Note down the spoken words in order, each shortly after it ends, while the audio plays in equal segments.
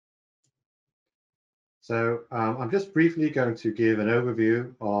So I'm just briefly going to give an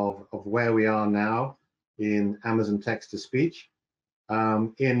overview of where we are now in Amazon text-to-speech.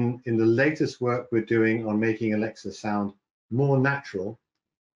 In the latest work we're doing on making Alexa sound more natural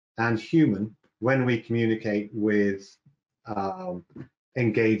and human when we communicate with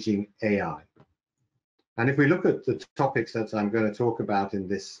engaging AI. And if we look at the topics that I'm going to talk about in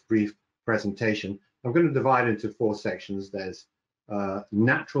this brief presentation, I'm going to divide it into 4 sections. There's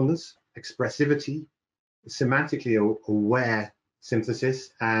naturalness, expressivity, semantically aware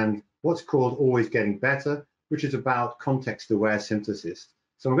synthesis, and what's called always getting better, which is about context-aware synthesis.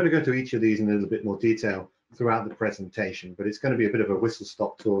 So I'm going to go into each of these in a little bit more detail throughout the presentation, but it's going to be a bit of a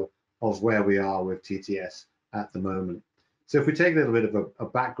whistle-stop tour of where we are with TTS at the moment. So if we take a little bit of a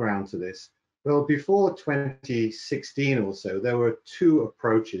background to this, well, before 2016 or so, there were 2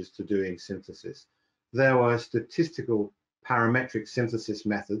 approaches to doing synthesis. There were statistical parametric synthesis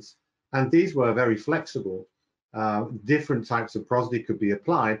methods, and these were very flexible. Different types of prosody could be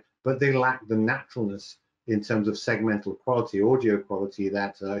applied, but they lacked the naturalness in terms of segmental quality, audio quality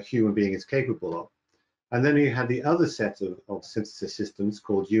that a human being is capable of. And then you had the other set of synthesis systems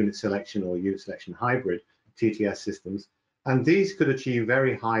called unit selection or unit selection hybrid, TTS systems, and these could achieve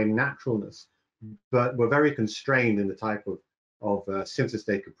very high naturalness, but were very constrained in the type of synthesis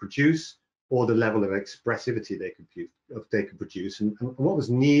they could produce or the level of expressivity they could produce. And what was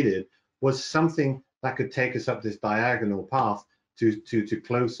needed was something that could take us up this diagonal path to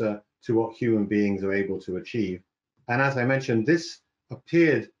closer to what human beings are able to achieve. And as I mentioned, this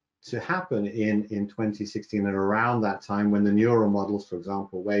appeared to happen in 2016 and around that time when the neural models, for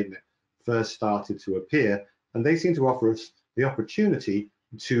example, WaveNet, first started to appear. And they seem to offer us the opportunity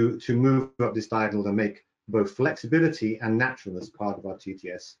to move up this diagonal and make both flexibility and naturalness part of our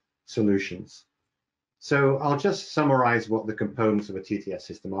TTS solutions. So I'll just summarize what the components of a TTS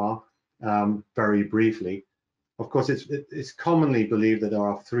system are very briefly. Of course, it's commonly believed that there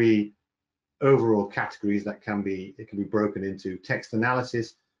are 3 overall categories that can be broken into. Text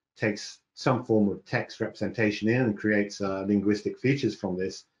analysis takes some form of text representation in and creates linguistic features from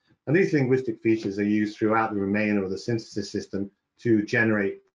this. And these linguistic features are used throughout the remainder of the synthesis system to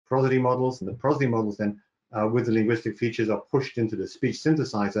generate prosody models. And the prosody models then, with the linguistic features, are pushed into the speech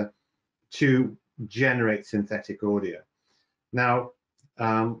synthesizer to generate synthetic audio. Now,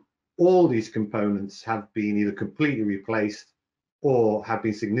 all these components have been either completely replaced or have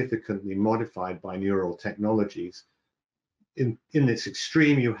been significantly modified by neural technologies. In this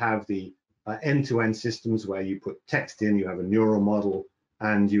extreme, you have the end-to-end systems where you put text in, you have a neural model,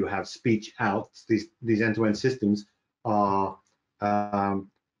 and you have speech out. These end-to-end systems are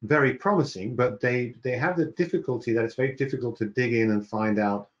very promising, but they have the difficulty that it's very difficult to dig in and find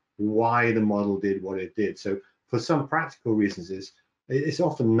out why the model did what it did. So for some practical reasons, it's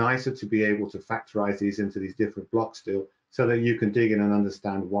often nicer to be able to factorize these into these different blocks still, so that you can dig in and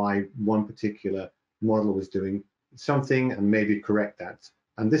understand why one particular model was doing something and maybe correct that.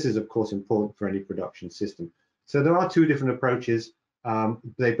 And this is, of course, important for any production system. So there are 2 different approaches.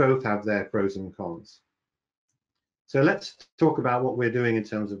 They both have their pros and cons. So let's talk about what we're doing in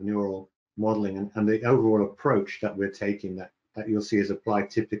terms of neural modeling and the overall approach that we're taking that you'll see is applied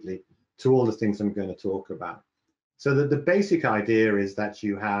typically to all the things I'm going to talk about. So the basic idea is that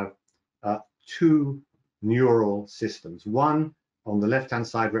you have 2 neural systems. One on the left-hand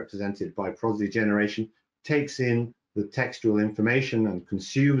side, represented by prosody generation, takes in the textual information and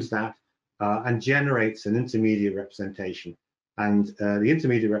consumes that and generates an intermediate representation. And the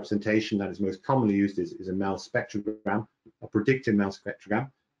intermediate representation that is most commonly used is a MEL spectrogram, a predicted MEL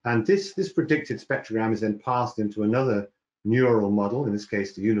spectrogram. And this predicted spectrogram is then passed into another neural model, in this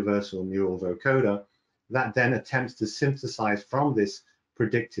case the universal neural vocoder, that then attempts to synthesize from this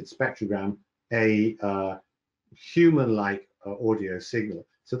predicted spectrogram a human-like audio signal.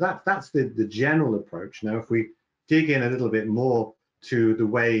 So that's the general approach. Now, if we dig in a little bit more to the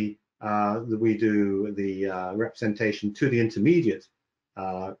way that we do the representation to the intermediate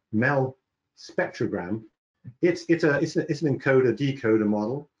MEL spectrogram, it's an encoder-decoder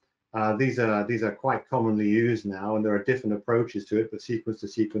model. These are quite commonly used now, and there are different approaches to it, but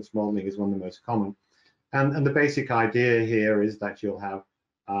sequence-to-sequence modeling is one of the most common. And the basic idea here is that you'll have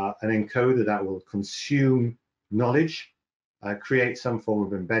an encoder that will consume knowledge, create some form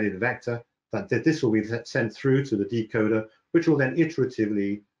of embedded vector, that this will be sent through to the decoder, which will then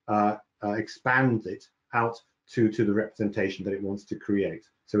iteratively expand it out to the representation that it wants to create.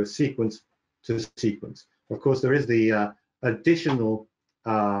 So it's sequence to sequence. Of course, there is the additional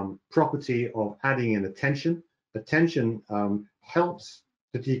property of adding in attention. Attention helps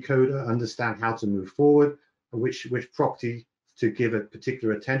the decoder understand how to move forward, which property to give a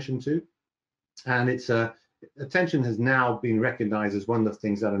particular attention to. And attention has now been recognized as one of the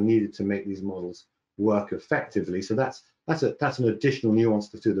things that are needed to make these models work effectively. So that's an additional nuance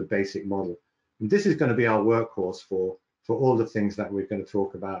to the basic model. And this is going to be our workhorse for all the things that we're going to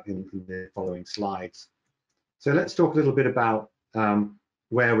talk about in the following slides. So let's talk a little bit about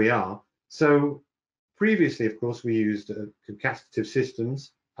where we are. So previously, of course, we used concatenative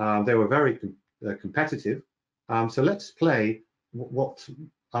systems. They were very competitive. So let's play what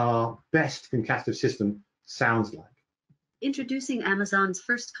our best concatenative system sounds like. Introducing Amazon's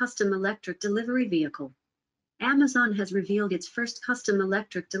first custom electric delivery vehicle. Amazon has revealed its first custom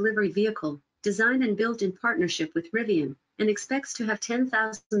electric delivery vehicle, designed and built in partnership with Rivian, and expects to have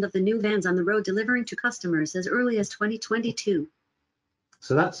 10,000 of the new vans on the road delivering to customers as early as 2022.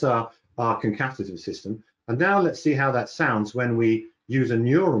 So that's our concatenative system. And now let's see how that sounds when we use a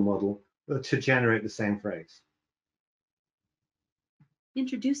neural model to generate the same phrase.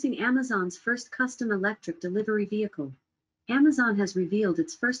 Introducing Amazon's first custom electric delivery vehicle. Amazon has revealed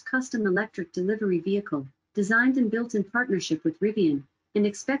its first custom electric delivery vehicle, designed and built in partnership with Rivian, and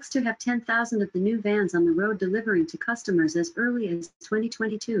expects to have 10,000 of the new vans on the road delivering to customers as early as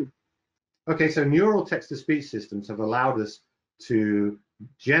 2022. Okay, so neural text-to-speech systems have allowed us to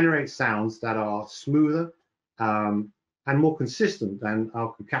generate sounds that are smoother and more consistent than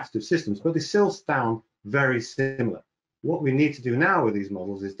our concatenative systems, but they still sound very similar. What we need to do now with these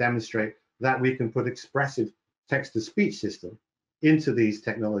models is demonstrate that we can put expressive text-to-speech system into these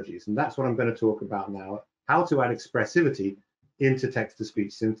technologies, and that's what I'm going to talk about now, how to add expressivity into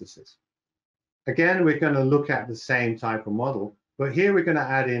text-to-speech synthesis. Again, we're going to look at the same type of model, but here we're going to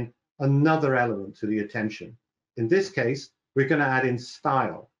add in another element to the attention. In this case, we're going to add in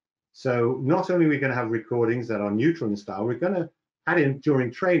style. So not only are we going to have recordings that are neutral in style, we're going to add in,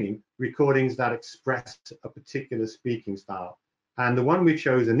 during training, recordings that express a particular speaking style. And the one we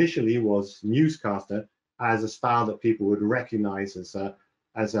chose initially was newscaster, as a style that people would recognize as a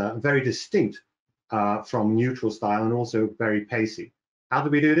very distinct from neutral style, and also very pacey. How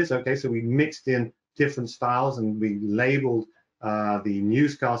did we do this? Okay, so we mixed in different styles and we labeled the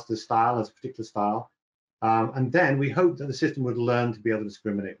newscaster style as a particular style. And then we hoped that the system would learn to be able to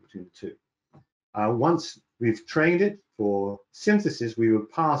discriminate between the two. Once we've trained it for synthesis, we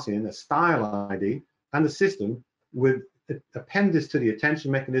would pass in a style ID, and the system would append this to the attention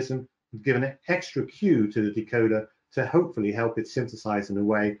mechanism, give an extra cue to the decoder to hopefully help it synthesize in a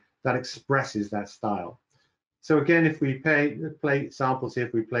way that expresses that style. So again, if we play samples here,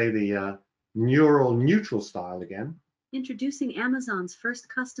 if we play the neural neutral style again. Introducing Amazon's first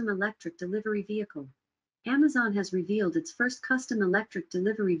custom electric delivery vehicle. Amazon has revealed its first custom electric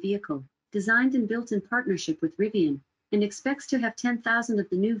delivery vehicle, designed and built in partnership with Rivian, and expects to have 10,000 of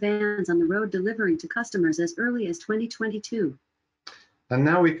the new vans on the road delivering to customers as early as 2022. And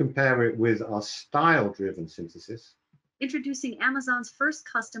now we compare it with our style-driven synthesis. Introducing Amazon's first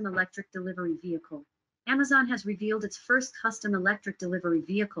custom electric delivery vehicle. Amazon has revealed its first custom electric delivery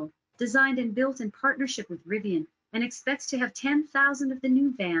vehicle, designed and built in partnership with Rivian, and expects to have 10,000 of the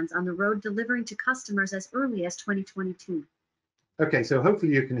new vans on the road delivering to customers as early as 2022. Okay, so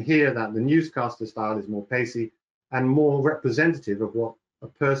hopefully you can hear that the newscaster style is more pacey and more representative of what a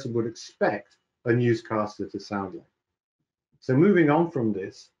person would expect a newscaster to sound like. So moving on from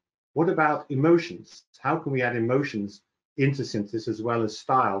this, what about emotions? How can we add emotions into synthesis as well as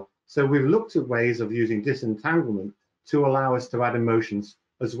style? So we've looked at ways of using disentanglement to allow us to add emotions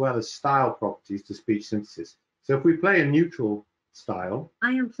as well as style properties to speech synthesis. So if we play a neutral style.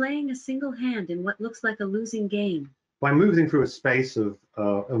 I am playing a single hand in what looks like a losing game. By moving through a space of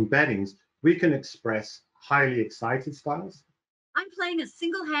embeddings, we can express highly excited styles. I'm playing a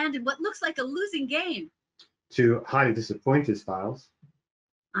single hand in what looks like a losing game. To highly disappointed styles.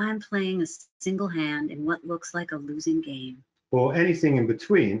 I'm playing a single hand in what looks like a losing game. Or anything in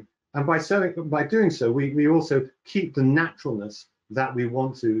between. And by doing so, we also keep the naturalness that we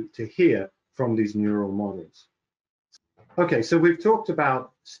want to hear from these neural models. Okay, so we've talked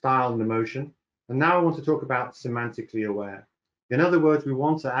about style and emotion, and now I want to talk about semantically aware. In other words, we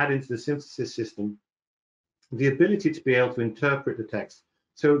want to add into the synthesis system the ability to be able to interpret the text.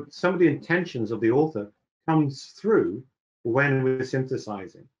 So some of the intentions of the author comes through when we're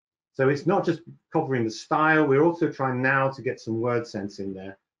synthesizing. So it's not just covering the style, we're also trying now to get some word sense in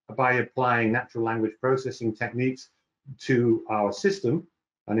there by applying natural language processing techniques to our system.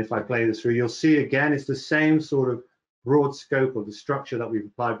 And if I play this through, you'll see again, it's the same sort of broad scope of the structure that we've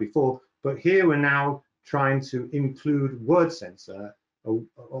applied before, but here we're now trying to include word sense, or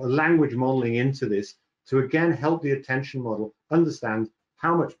language modeling into this to again help the attention model understand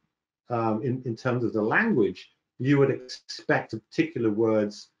how much in terms of the language you would expect particular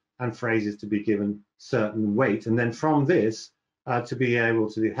words and phrases to be given certain weight. And then from this, to be able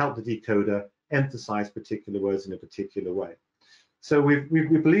to help the decoder emphasize particular words in a particular way. So we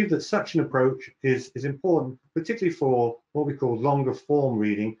believe that such an approach is important, particularly for what we call longer form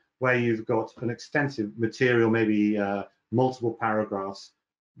reading, where you've got an extensive material, maybe multiple paragraphs,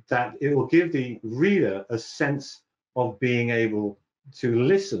 that it will give the reader a sense of being able to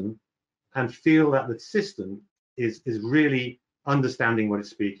listen and feel that the system is really understanding what it's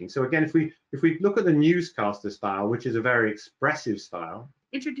speaking. So again, if we look at the newscaster style, which is a very expressive style.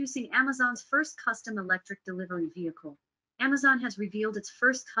 Introducing Amazon's first custom electric delivery vehicle. Amazon has revealed its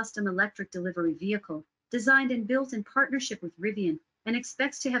first custom electric delivery vehicle, designed and built in partnership with Rivian, and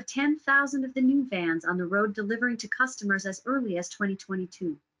expects to have 10,000 of the new vans on the road delivering to customers as early as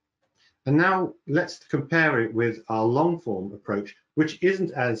 2022. And now let's compare it with our long form approach, which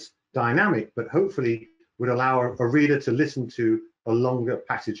isn't as dynamic, but hopefully would allow a reader to listen to a longer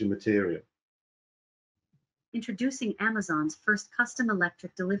passage of material. Introducing Amazon's first custom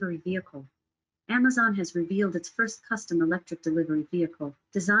electric delivery vehicle. Amazon has revealed its first custom electric delivery vehicle,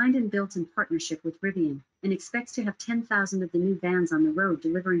 designed and built in partnership with Rivian, and expects to have 10,000 of the new vans on the road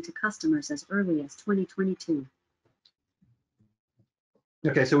delivering to customers as early as 2022.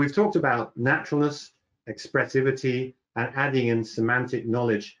 Okay, so we've talked about naturalness, expressivity, and adding in semantic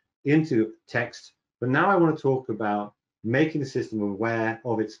knowledge into text, but now I want to talk about making the system aware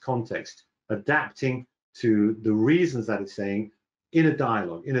of its context, adapting to the reasons that it's saying in a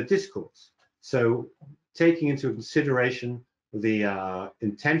dialogue, in a discourse. So taking into consideration the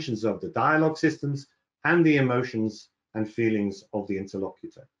intentions of the dialogue systems and the emotions and feelings of the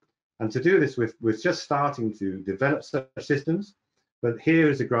interlocutor. And to do this, we're just starting to develop such systems, but here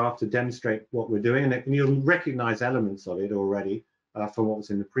is a graph to demonstrate what we're doing, and you'll recognize elements of it already from what was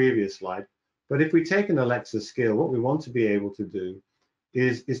in the previous slide. But if we take an Alexa skill, what we want to be able to do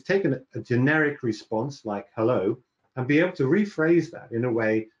is take a generic response like hello and be able to rephrase that in a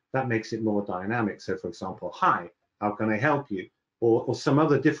way that makes it more dynamic. So for example, hi, how can I help you? Or some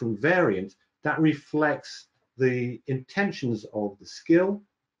other different variant that reflects the intentions of the skill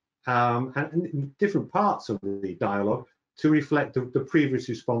and different parts of the dialogue to reflect the previous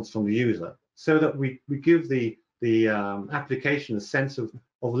response from the user, so that we give the application a sense of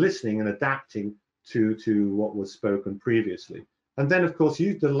listening and adapting to what was spoken previously. And then of course,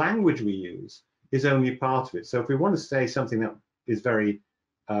 the language we use is only part of it. So if we want to say something that is very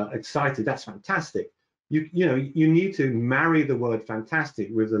excited, that's fantastic. You need to marry the word fantastic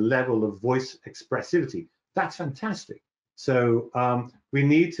with a level of voice expressivity. That's fantastic. So we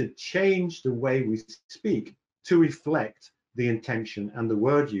need to change the way we speak to reflect the intention and the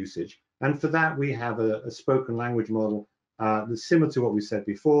word usage. And for that, we have a spoken language model that's similar to what we said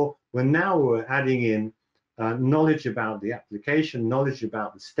before, where now we're adding in knowledge about the application, knowledge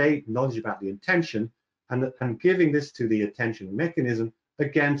about the state, knowledge about the intention, and giving this to the attention mechanism,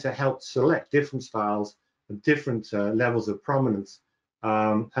 again, to help select different styles and different levels of prominence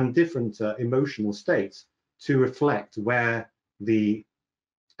and different emotional states to reflect where the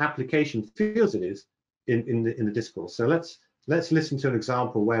application feels it is in the discourse. So let's listen to an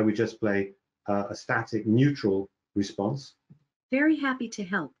example where we just play a static neutral response. Very happy to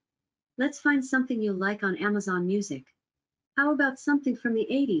help. Let's find something you'll like on Amazon Music. How about something from the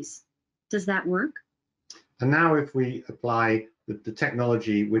 80s? Does that work? And now if we apply the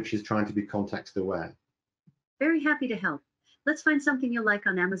technology which is trying to be context aware. Very happy to help. Let's find something you'll like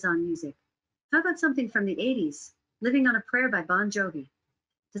on Amazon Music. How about something from the 80s? Living on a Prayer by Bon Jovi.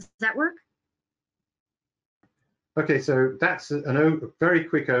 Does that work? Okay, so that's a very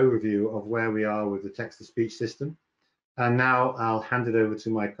quick overview of where we are with the text-to-speech system. And now I'll hand it over to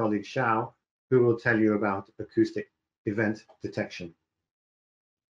my colleague Xiao, who will tell you about acoustic event detection.